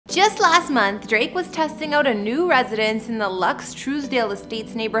Just last month, Drake was testing out a new residence in the luxe Trousdale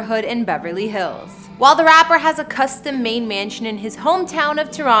Estates neighborhood in Beverly Hills. While the rapper has a custom-made mansion in his hometown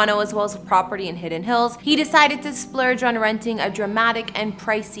of Toronto as well as a property in Hidden Hills, he decided to splurge on renting a dramatic and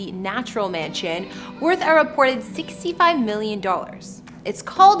pricey natural mansion worth a reported $65 million. It's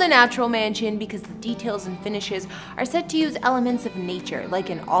called a natural mansion because the details and finishes are said to use elements of nature, like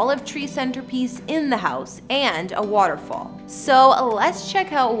an olive tree centerpiece in the house and a waterfall. So let's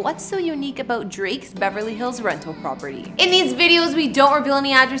check out what's so unique about Drake's Beverly Hills rental property. In these videos, we don't reveal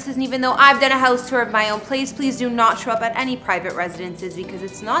any addresses, and even though I've done a house tour of my own place, please do not show up at any private residences because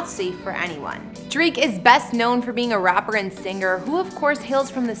it's not safe for anyone. Drake is best known for being a rapper and singer who of course hails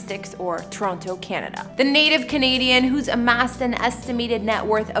from the sticks or Toronto, Canada. The native Canadian, who's amassed an estimated net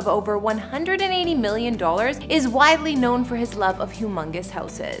worth of over $180 million, is widely known for his love of humongous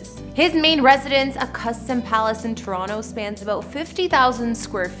houses. His main residence, a custom palace in Toronto, spans about 50,000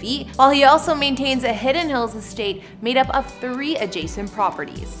 square feet, while he also maintains a Hidden Hills estate made up of 3 adjacent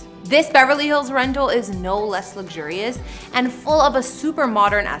properties. This Beverly Hills rental is no less luxurious and full of a super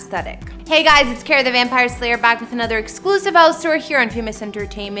modern aesthetic. Hey guys, it's Kara the Vampire Slayer back with another exclusive house tour here on Famous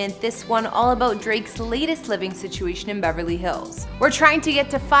Entertainment, this one all about Drake's latest living situation in Beverly Hills. We're trying to get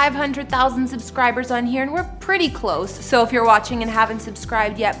to 500,000 subscribers on here and we're pretty close, so if you're watching and haven't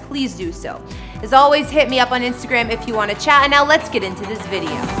subscribed yet, please do so. As always, hit me up on Instagram if you want to chat, and now let's get into this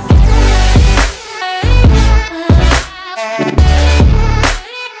video.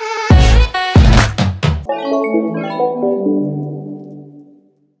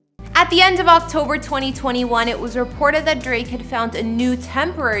 At the end of October 2021, it was reported that Drake had found a new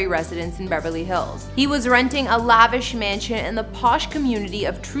temporary residence in Beverly Hills. He was renting a lavish mansion in the posh community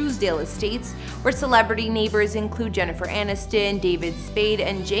of Trousdale Estates, where celebrity neighbors include Jennifer Aniston, David Spade,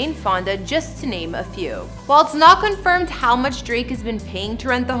 and Jane Fonda, just to name a few. While it's not confirmed how much Drake has been paying to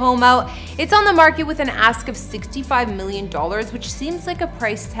rent the home out, it's on the market with an ask of $65 million, which seems like a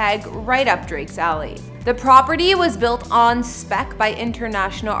price tag right up Drake's alley. The property was built on spec by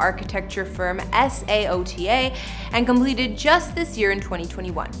international architecture firm SAOTA and completed just this year in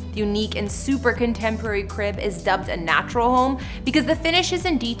 2021. The unique and super contemporary crib is dubbed a natural home because the finishes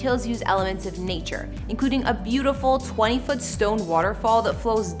and details use elements of nature, including a beautiful 20-foot stone waterfall that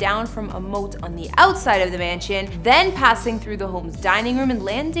flows down from a moat on the outside of the mansion, then passing through the home's dining room and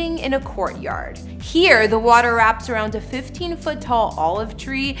landing in a courtyard. Here, the water wraps around a 15-foot tall olive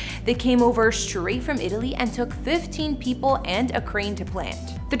tree that came over straight from Italy and took 15 people and a crane to plant.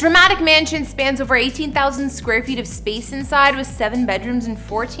 The dramatic mansion spans over 18,000 square feet of space inside, with 7 bedrooms and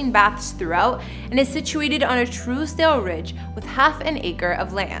 14 baths throughout, and is situated on a Trousdale ridge with half an acre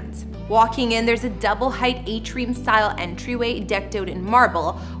of land. Walking in, there's a double-height atrium-style entryway decked out in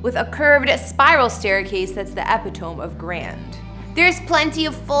marble, with a curved spiral staircase that's the epitome of grand. There's plenty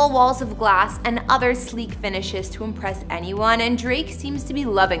of full walls of glass and other sleek finishes to impress anyone, and Drake seems to be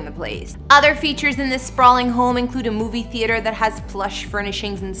loving the place. Other features in this sprawling home include a movie theater that has plush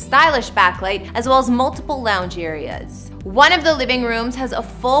furnishings and stylish backlight, as well as multiple lounge areas. One of the living rooms has a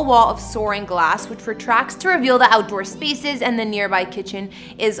full wall of soaring glass which retracts to reveal the outdoor spaces, and the nearby kitchen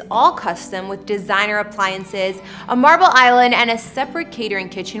is all custom with designer appliances, a marble island, and a separate catering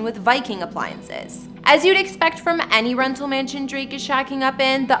kitchen with Viking appliances. As you'd expect from any rental mansion Drake is shacking up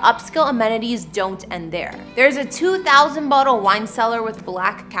in, the upscale amenities don't end there. There's a 2,000-bottle wine cellar with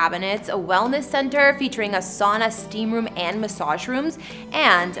black cabinets, a wellness center featuring a sauna, steam room, and massage rooms,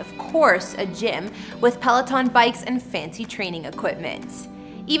 and, of course, a gym with Peloton bikes and fancy training equipment.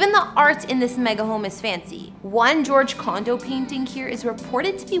 Even the art in this mega home is fancy. One George Condo painting here is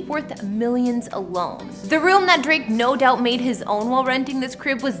reported to be worth millions alone. The room that Drake no doubt made his own while renting this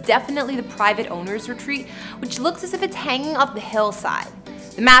crib was definitely the private owner's retreat, which looks as if it's hanging off the hillside.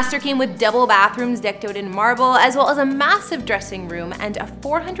 The master came with double bathrooms decked out in marble, as well as a massive dressing room and a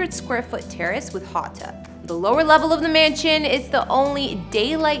 400 square foot terrace with hot tub. The lower level of the mansion is the only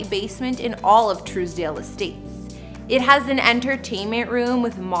daylight basement in all of Trousdale Estates. It has an entertainment room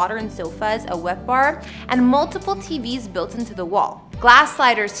with modern sofas, a wet bar, and multiple TVs built into the wall. Glass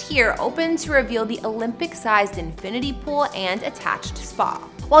sliders here open to reveal the Olympic-sized infinity pool and attached spa.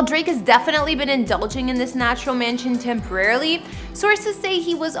 While Drake has definitely been indulging in this natural mansion temporarily, sources say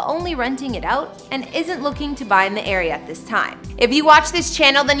he was only renting it out and isn't looking to buy in the area at this time. If you watch this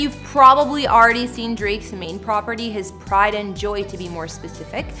channel, then you've probably already seen Drake's main property, his pride and joy to be more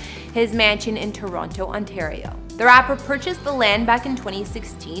specific, his mansion in Toronto, Ontario. The rapper purchased the land back in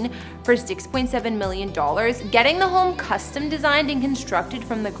 2016 for $6.7 million, getting the home custom designed and constructed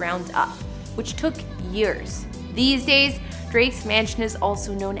from the ground up, which took years. These days, Drake's mansion is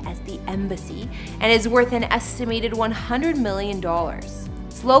also known as the Embassy and is worth an estimated $100 million.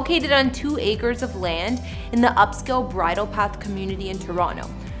 It's located on 2 acres of land in the upscale Bridle Path community in Toronto.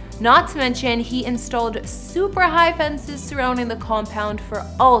 Not to mention, he installed super high fences surrounding the compound for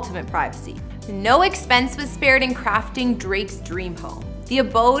ultimate privacy. No expense was spared in crafting Drake's dream home. The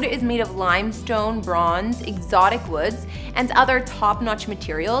abode is made of limestone, bronze, exotic woods, and other top-notch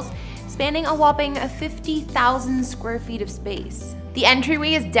materials, spanning a whopping 50,000 square feet of space. The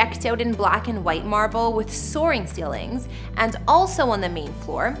entryway is decked out in black and white marble with soaring ceilings, and also on the main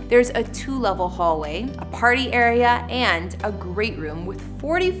floor, there's a 2-level hallway, a party area, and a great room with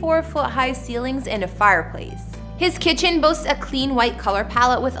 44-foot-high ceilings and a fireplace. His kitchen boasts a clean white color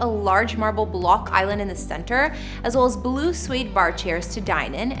palette with a large marble block island in the center, as well as blue suede bar chairs to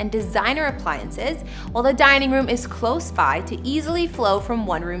dine in and designer appliances, while the dining room is close by to easily flow from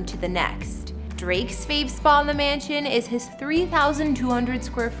one room to the next. Drake's fave spot in the mansion is his 3,200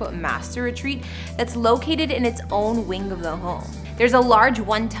 square foot master retreat that's located in its own wing of the home. There's a large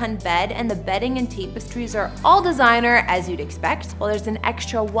 1-ton bed, and the bedding and tapestries are all designer as you'd expect, while there's an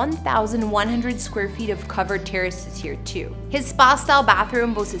extra 1,100 square feet of covered terraces here too. His spa-style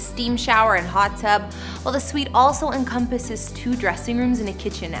bathroom boasts a steam shower and hot tub, while the suite also encompasses 2 dressing rooms and a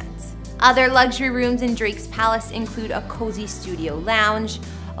kitchenette. Other luxury rooms in Drake's palace include a cozy studio lounge,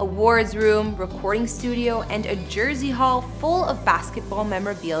 a awards room, recording studio, and a jersey hall full of basketball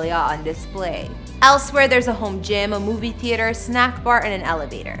memorabilia on display. Elsewhere, there's a home gym, a movie theater, snack bar, and an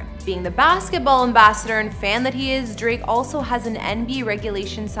elevator. Being the basketball ambassador and fan that he is, Drake also has an NBA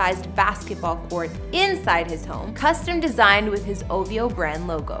regulation-sized basketball court inside his home, custom designed with his OVO brand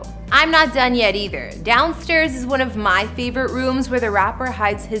logo. I'm not done yet either. Downstairs is one of my favorite rooms where the rapper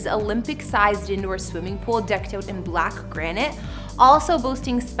hides his Olympic-sized indoor swimming pool decked out in black granite, also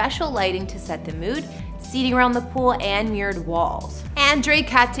boasting special lighting to set the mood, seating around the pool, and mirrored walls. And Drake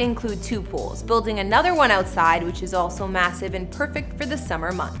had to include 2 pools, building another one outside, which is also massive and perfect for the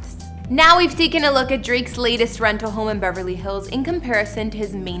summer months. Now we've taken a look at Drake's latest rental home in Beverly Hills in comparison to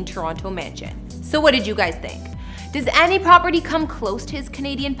his main Toronto mansion. So what did you guys think? Does any property come close to his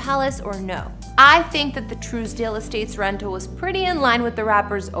Canadian palace or no? I think that the Trousdale Estates rental was pretty in line with the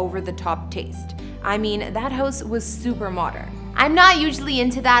rapper's over-the-top taste. I mean, that house was super modern. I'm not usually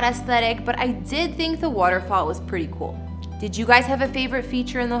into that aesthetic, but I did think the waterfall was pretty cool. Did you guys have a favorite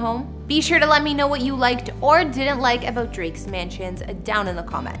feature in the home? Be sure to let me know what you liked or didn't like about Drake's mansions down in the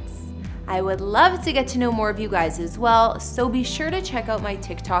comments. I would love to get to know more of you guys as well, so be sure to check out my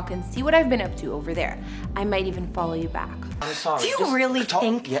TikTok and see what I've been up to over there. I might even follow you back. I'm sorry. Do you really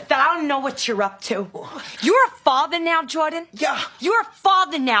think that I don't know what you're up to? You're a father now, Jordan? Yeah. You're a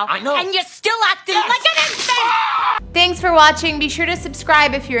father now. I know. And you're still acting like an infant! Thanks for watching. Be sure to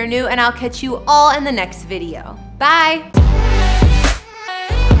subscribe if you're new, and I'll catch you all in the next video. Bye!